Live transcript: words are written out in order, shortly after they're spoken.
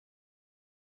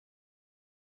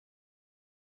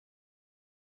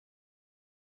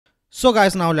So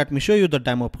guys, now let me show you the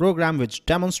demo program which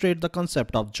demonstrates the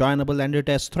concept of joinable and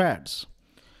detached threads.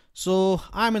 So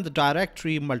I'm in the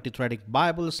directory multithreading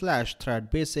bible / thread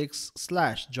basics /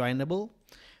 joinable,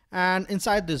 and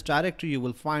inside this directory you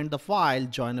will find the file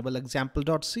joinable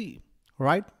example.c,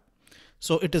 right?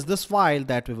 So it is this file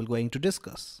that we will going to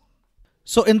discuss.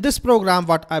 So in this program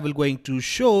what I will going to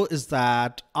show is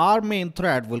that our main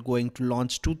thread will going to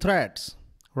launch two threads,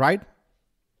 right?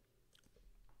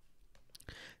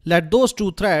 Let those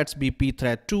two threads be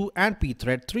pthread2 and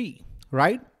pthread3,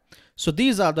 right? So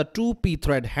these are the two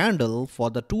pthread handle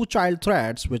for the two child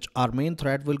threads which our main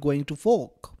thread will going to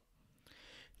fork.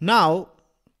 Now,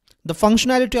 the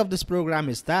functionality of this program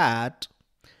is that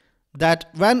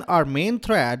when our main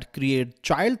thread create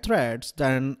child threads,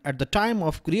 then at the time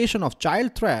of creation of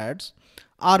child threads,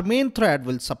 our main thread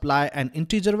will supply an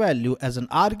integer value as an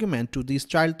argument to these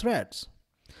child threads.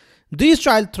 These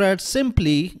child threads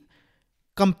simply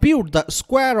compute the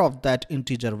square of that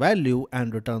integer value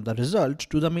and return the result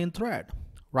to the main thread,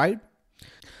 right?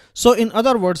 So in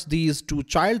other words, these two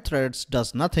child threads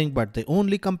does nothing but they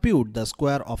only compute the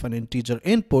square of an integer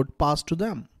input passed to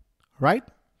them, right?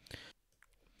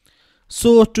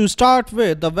 So to start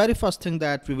with, the very first thing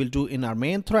that we will do in our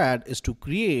main thread is to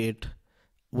create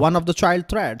one of the child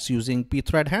threads using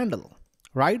pthread handle,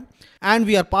 right? And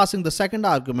we are passing the second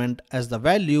argument as the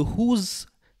value whose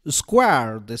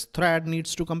square this thread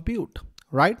needs to compute,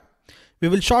 right? We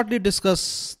will shortly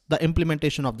discuss the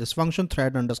implementation of this function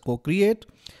thread_create.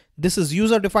 This is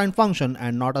user-defined function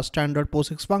and not a standard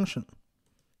POSIX function.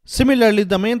 Similarly,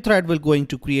 the main thread will going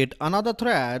to create another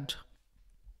thread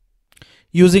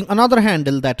using another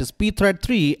handle that is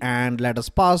pthread3, and let us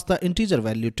pass the integer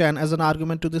value 10 as an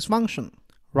argument to this function,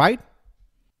 right?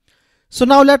 So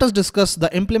now let us discuss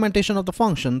the implementation of the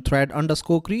function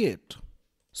thread_create.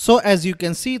 So as you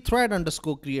can see,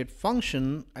 thread_create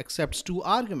function accepts two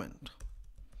arguments.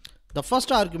 The first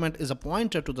argument is a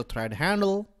pointer to the thread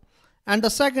handle, and the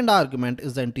second argument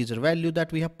is the integer value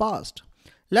that we have passed.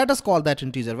 Let us call that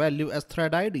integer value as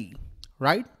thread ID,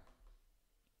 right?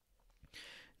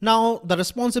 Now the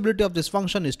responsibility of this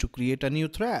function is to create a new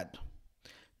thread.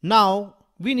 Now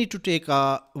we need to take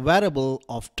a variable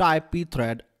of type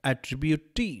pthread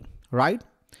attribute t, right?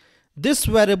 This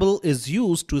variable is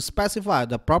used to specify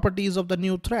the properties of the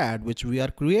new thread which we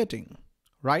are creating,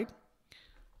 right?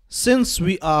 Since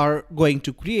we are going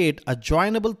to create a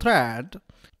joinable thread,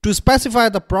 to specify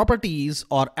the properties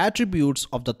or attributes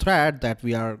of the thread that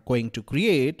we are going to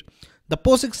create, the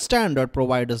POSIX standard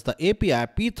provides us the API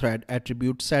pthread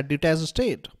attribute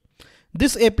setDetachedState.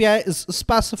 This API is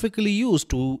specifically used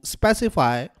to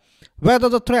specify whether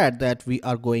the thread that we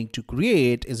are going to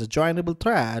create is a joinable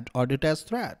thread or detached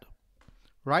thread,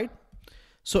 right?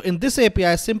 So in this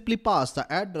API, simply pass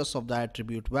the address of the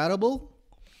attribute variable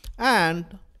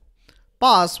and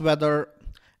pass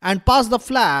the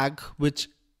flag which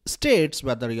states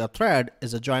whether your thread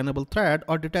is a joinable thread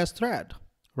or detached thread,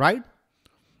 right?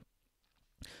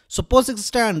 So POSIX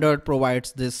standard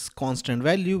provides this constant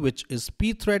value which is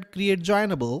pthread create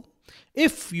joinable.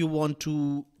 If you want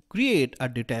to create a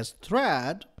detached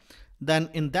thread, then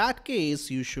in that case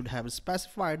you should have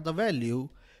specified the value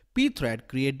pthread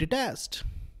create detached,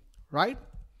 right?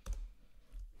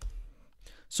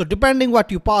 So depending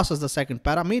what you pass as the second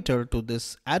parameter to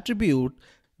this attribute,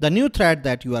 the new thread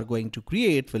that you are going to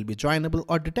create will be joinable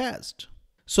or detached.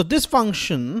 So this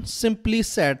function simply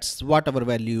sets whatever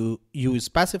value you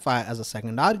specify as a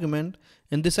second argument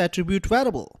in this attribute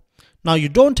variable. Now you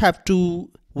don't have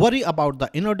to worry about the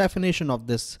inner definition of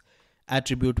this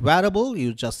attribute variable.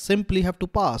 You just simply have to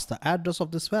pass the address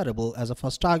of this variable as a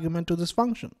first argument to this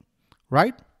function,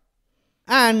 right?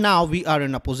 And now we are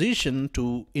in a position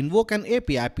to invoke an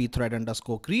API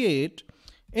pthread_create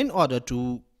in order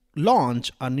to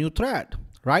launch a new thread,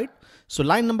 right? So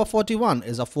line number 41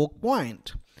 is a fork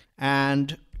point,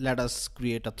 and let us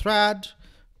create a thread,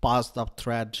 pass the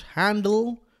thread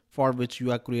handle for which you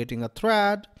are creating a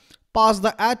thread, pass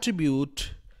the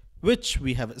attribute which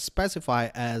we have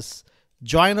specified as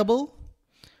joinable,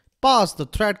 pass the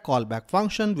thread callback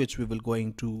function which we will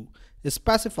going to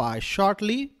specify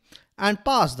shortly, and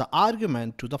pass the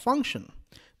argument to the function.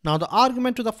 Now the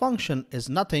argument to the function is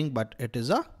nothing but it is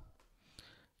a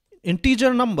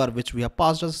integer number which we have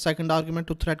passed as a second argument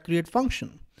to thread create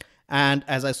function. And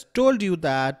as I told you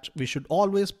that we should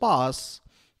always pass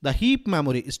the heap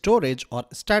memory storage or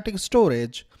static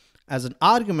storage as an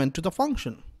argument to the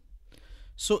function.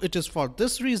 So it is for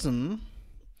this reason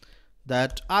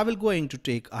that I will going to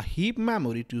take a heap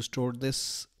memory to store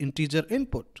this integer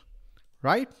input,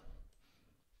 right?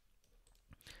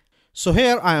 So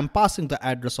here I am passing the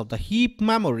address of the heap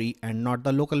memory and not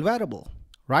the local variable,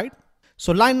 right?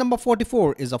 So line number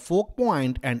 44 is a fork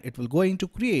point and it will going to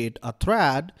create a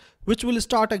thread which will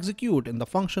start execute in the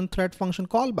function thread function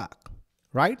callback,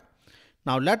 right?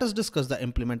 Now let us discuss the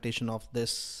implementation of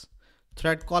this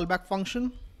thread callback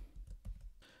function.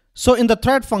 So in the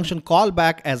thread function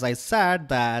callback, as I said,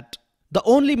 that the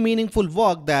only meaningful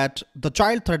work that the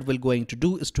child thread will going to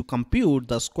do is to compute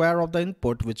the square of the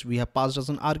input which we have passed as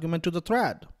an argument to the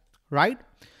thread, right?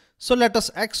 So let us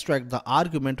extract the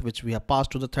argument which we have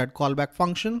passed to the thread callback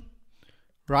function,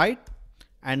 right?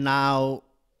 And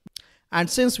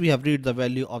since we have read the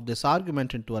value of this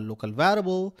argument into a local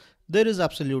variable, there is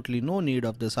absolutely no need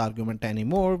of this argument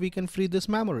anymore. We can free this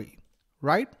memory,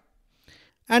 right?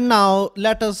 And now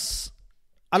let us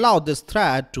allow this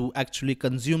thread to actually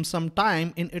consume some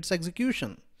time in its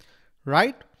execution,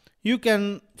 right? You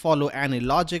can follow any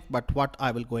logic, but what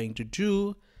I will going to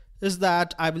do is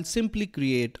that I will simply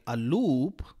create a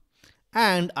loop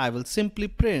and I will simply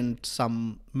print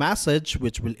some message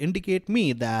which will indicate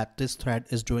me that this thread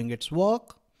is doing its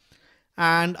work,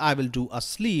 and I will do a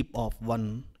sleep of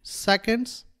 1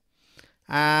 second,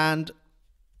 and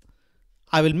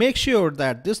I will make sure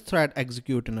that this thread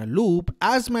execute in a loop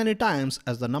as many times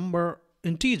as the number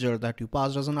integer that you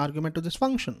passed as an argument to this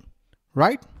function,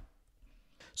 right?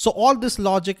 So all this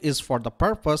logic is for the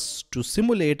purpose to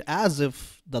simulate as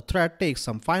if the thread takes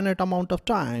some finite amount of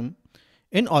time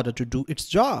in order to do its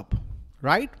job,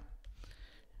 right?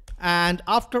 And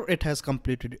after it has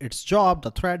completed its job,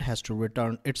 the thread has to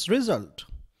return its result.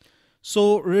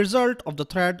 So result of the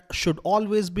thread should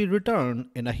always be returned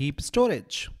in a heap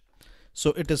storage.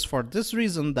 So it is for this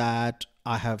reason that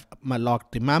I have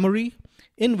malloc the memory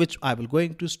in which I will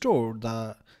going to store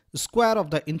the square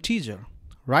of the integer,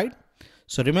 right?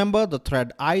 So remember, the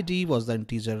thread ID was the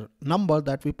integer number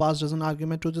that we passed as an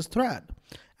argument to this thread.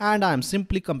 And I'm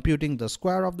simply computing the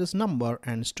square of this number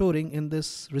and storing in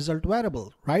this result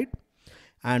variable, right?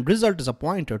 And result is a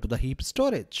pointer to the heap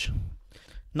storage.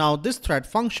 Now this thread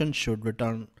function should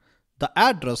return the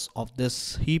address of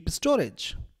this heap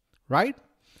storage, right?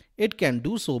 It can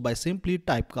do so by simply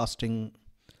typecasting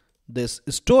this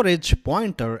storage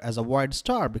pointer as a void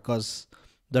star, because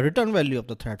the return value of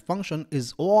the thread function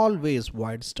is always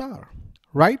void star,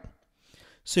 right?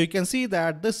 So you can see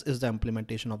that this is the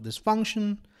implementation of this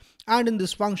function, and in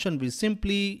this function we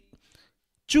simply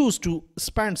choose to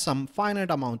spend some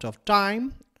finite amount of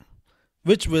time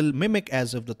which will mimic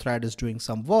as if the thread is doing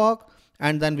some work,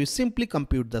 and then we simply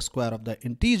compute the square of the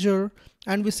integer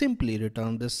and we simply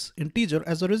return this integer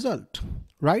as a result,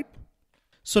 right?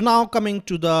 So now coming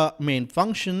to the main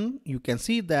function, you can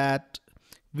see that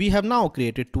we have now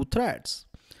created two threads.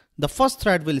 The first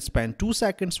thread will spend 2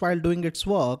 seconds while doing its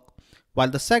work, while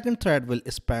the second thread will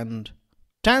spend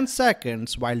 10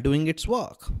 seconds while doing its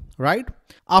work, right?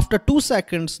 After 2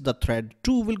 seconds, the thread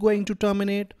 2 will going to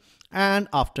terminate, and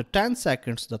after 10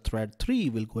 seconds, the thread 3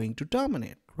 will going to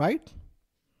terminate, right?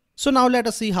 So now let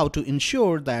us see how to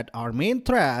ensure that our main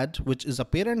thread, which is a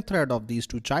parent thread of these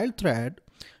two child threads,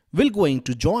 will going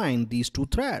to join these two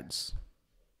threads.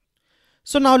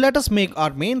 So now let us make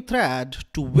our main thread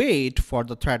to wait for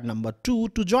the thread number 2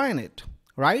 to join it,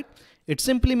 right? It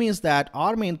simply means that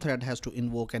our main thread has to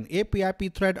invoke an API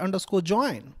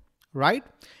pthread_join, right?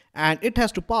 And it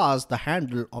has to pass the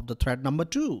handle of the thread number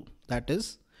 2, that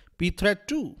is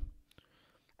pthread2.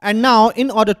 And now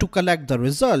in order to collect the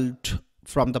result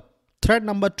from the thread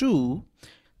number 2,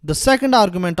 the second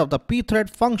argument of the pthread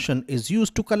function is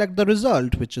used to collect the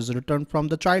result which is returned from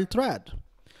the child thread.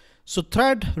 So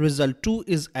thread result2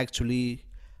 is actually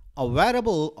a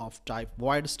variable of type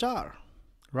void star,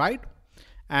 right?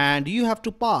 And you have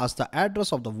to pass the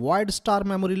address of the void star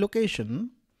memory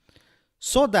location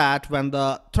so that when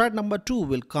the thread number 2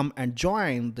 will come and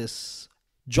join this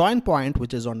join point,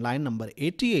 which is on line number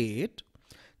 88,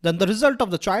 then the result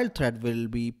of the child thread will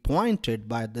be pointed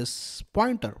by this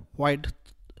pointer, void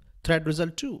thread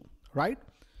result2, right?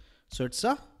 So it's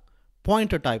a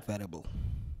pointer type variable.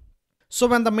 So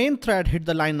when the main thread hit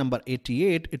the line number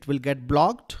 88, it will get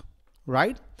blocked,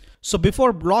 right? So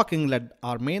before blocking, let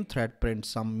our main thread print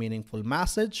some meaningful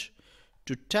message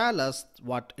to tell us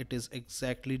what it is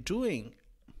exactly doing,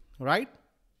 right?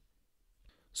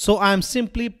 So I'm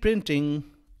simply printing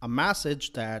a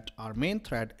message that our main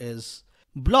thread is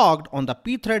blocked on the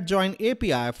pthread join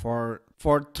API for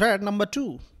thread number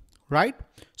 2, right?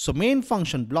 So main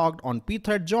function blocked on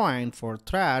pthread join for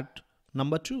thread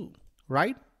number 2,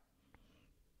 right?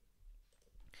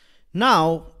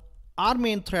 Now our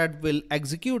main thread will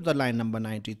execute the line number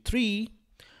 93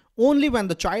 only when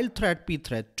the child thread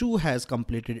pthread2 has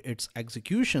completed its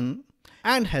execution,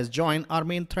 and has joined our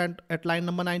main thread at line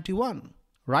number 91,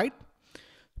 right?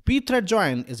 pthread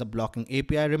join is a blocking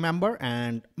API, remember,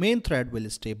 and main thread will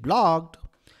stay blocked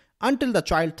until the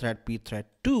child thread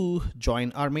pthread2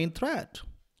 join our main thread,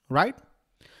 right?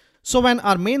 So when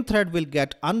our main thread will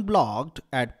get unblocked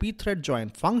at pthread join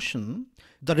function,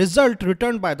 the result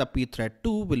returned by the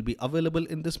pthread2 will be available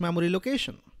in this memory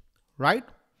location, right?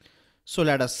 So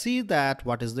let us see that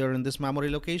what is there in this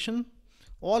memory location.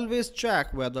 Always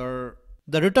check whether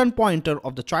the return pointer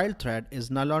of the child thread is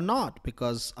null or not,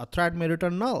 because a thread may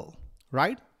return null,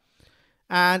 right?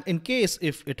 And in case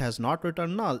if it has not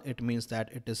returned null, it means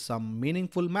that it is some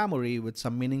meaningful memory with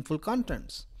some meaningful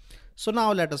contents. So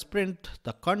now let us print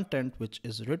the content which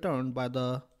is returned by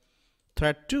the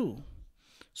thread 2.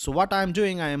 So what I am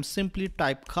doing, I am simply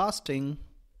typecasting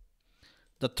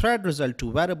the thread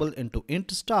result2 variable into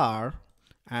int star,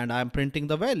 and I am printing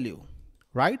the value,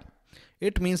 right?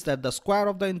 It means that the square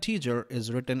of the integer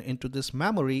is written into this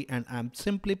memory, and I'm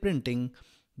simply printing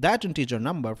that integer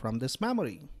number from this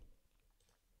memory.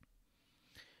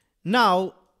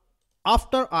 Now,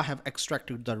 after I have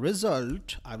extracted the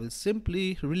result, I will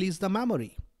simply release the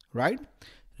memory, right?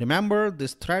 Remember,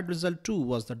 this thread result2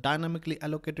 was the dynamically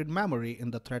allocated memory in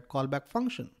the thread callback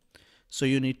function. So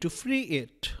you need to free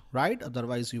it, right?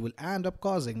 Otherwise you will end up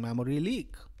causing memory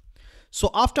leak.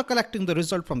 So after collecting the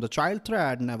result from the child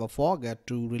thread, never forget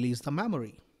to release the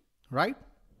memory, right?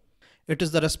 It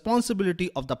is the responsibility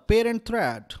of the parent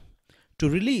thread to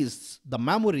release the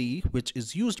memory which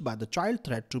is used by the child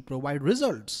thread to provide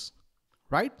results,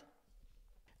 right?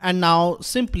 And now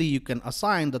simply you can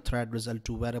assign the thread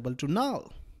result2 variable to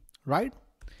null, right?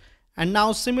 And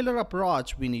now similar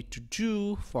approach we need to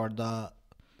do for the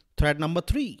thread number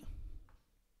 3.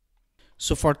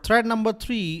 So for thread number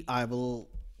 3, I will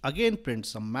again print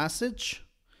some message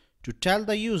to tell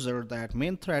the user that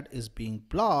main thread is being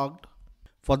blocked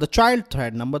for the child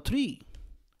thread number 3,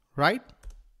 right?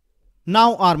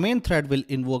 Now our main thread will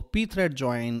invoke pthread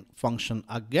join function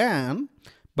again,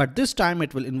 but this time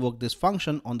it will invoke this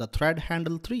function on the thread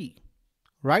handle 3,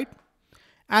 right?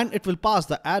 And it will pass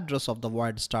the address of the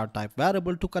void star type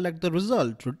variable to collect the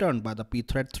result returned by the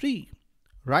pthread 3,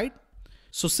 right?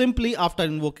 So simply after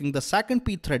invoking the second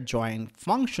pthread join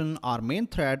function, our main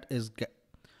thread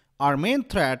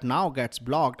now gets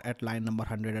blocked at line number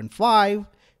 105,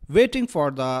 waiting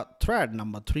for the thread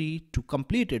number 3 to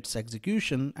complete its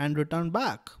execution and return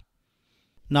back.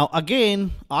 Now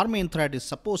again, our main thread is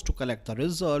supposed to collect the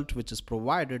result which is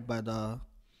provided by the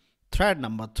thread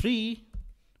number 3.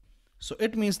 So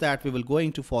it means that we will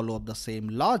going to follow up the same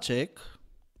logic,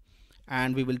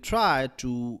 and we will try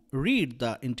to read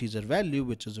the integer value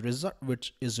which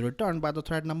is returned by the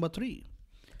thread number 3,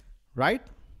 right?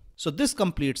 So this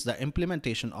completes the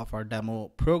implementation of our demo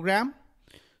program.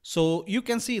 So you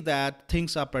can see that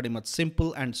things are pretty much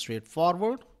simple and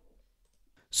straightforward.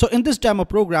 So in this demo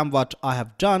program, what I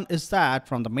have done is that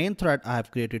from the main thread, I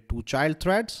have created 2 child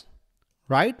threads,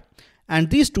 right? And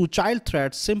these 2 child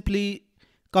threads simply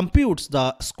computes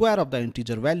the square of the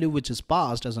integer value which is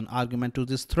passed as an argument to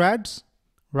these threads,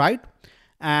 right?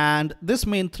 And this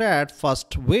main thread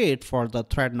first wait for the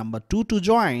thread number 2 to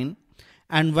join,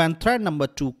 and when thread number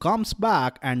 2 comes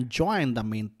back and join the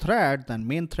main thread, then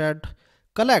main thread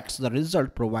collects the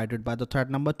result provided by the thread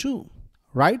number 2,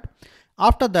 right?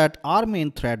 After that, our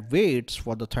main thread waits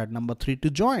for the thread number 3 to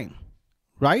join,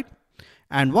 right?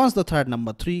 And once the thread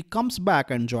number 3 comes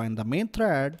back and join the main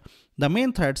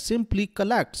thread simply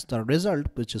collects the result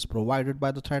which is provided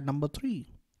by the thread number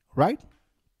 3, right?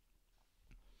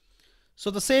 So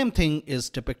the same thing is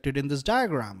depicted in this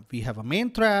diagram. We have a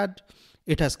main thread.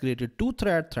 It has created 2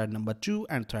 threads, thread number 2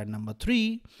 and thread number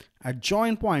 3. At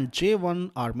join point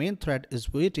J1, our main thread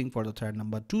is waiting for the thread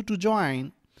number 2 to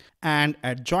join. And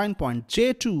at join point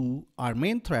J2, our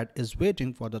main thread is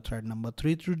waiting for the thread number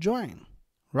 3 to join,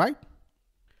 right?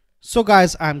 So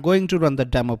guys, I'm going to run the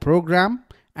demo program,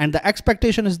 and the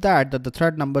expectation is that the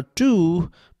thread number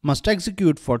 2 must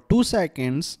execute for 2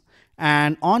 seconds,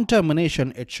 and on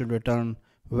termination it should return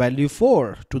value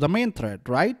 4 to the main thread,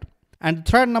 right? And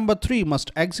thread number 3 must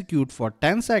execute for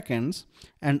 10 seconds,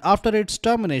 and after its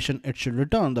termination it should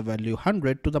return the value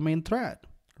 100 to the main thread,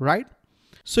 right?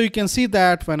 So you can see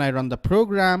that when I run the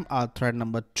program, our thread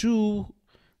number 2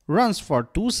 runs for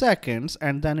 2 seconds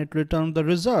and then it returns the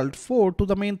result 4 to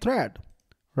the main thread,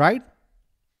 right?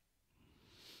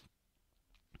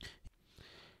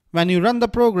 When you run the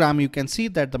program, you can see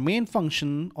that the main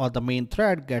function or the main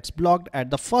thread gets blocked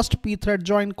at the first pthread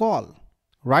join call,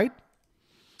 right?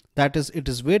 That is, it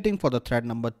is waiting for the thread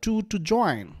number 2 to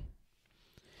join.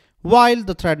 While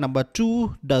the thread number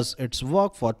 2 does its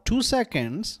work for 2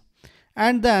 seconds,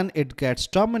 and then it gets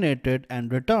terminated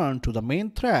and returned to the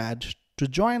main thread to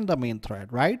join the main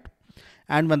thread, right?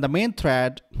 And when the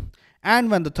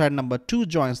thread number 2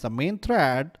 joins the main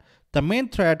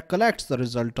thread collects the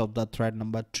result of the thread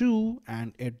number 2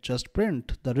 and it just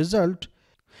print the result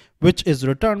which is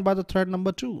returned by the thread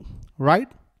number 2,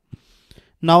 right?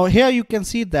 Now here you can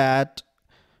see that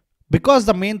because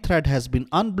the main thread has been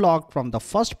unblocked from the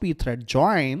first pthread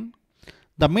join,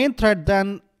 the main thread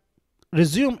then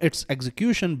resume its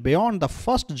execution beyond the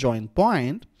first join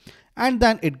point and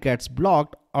then it gets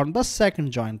blocked on the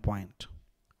second join point,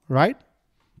 right?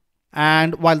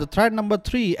 And while the thread number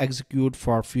 3 execute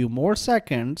for a few more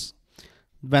seconds,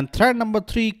 when thread number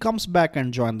 3 comes back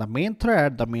and join the main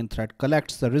thread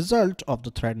collects the result of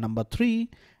the thread number 3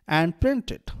 and print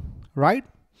it, right?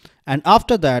 And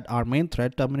after that our main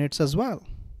thread terminates as well.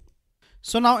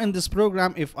 So now in this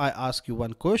program, if I ask you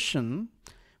one question,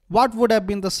 what would have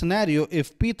been the scenario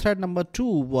if pthread number 2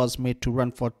 was made to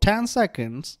run for 10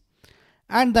 seconds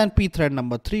and then pthread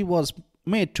number 3 was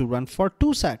made to run for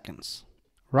 2 seconds,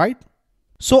 right?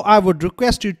 So I would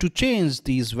request you to change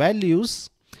these values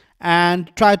and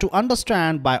try to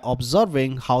understand by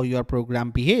observing how your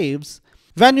program behaves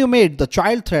when you made the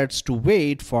child threads to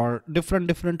wait for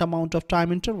different amount of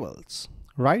time intervals,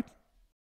 right?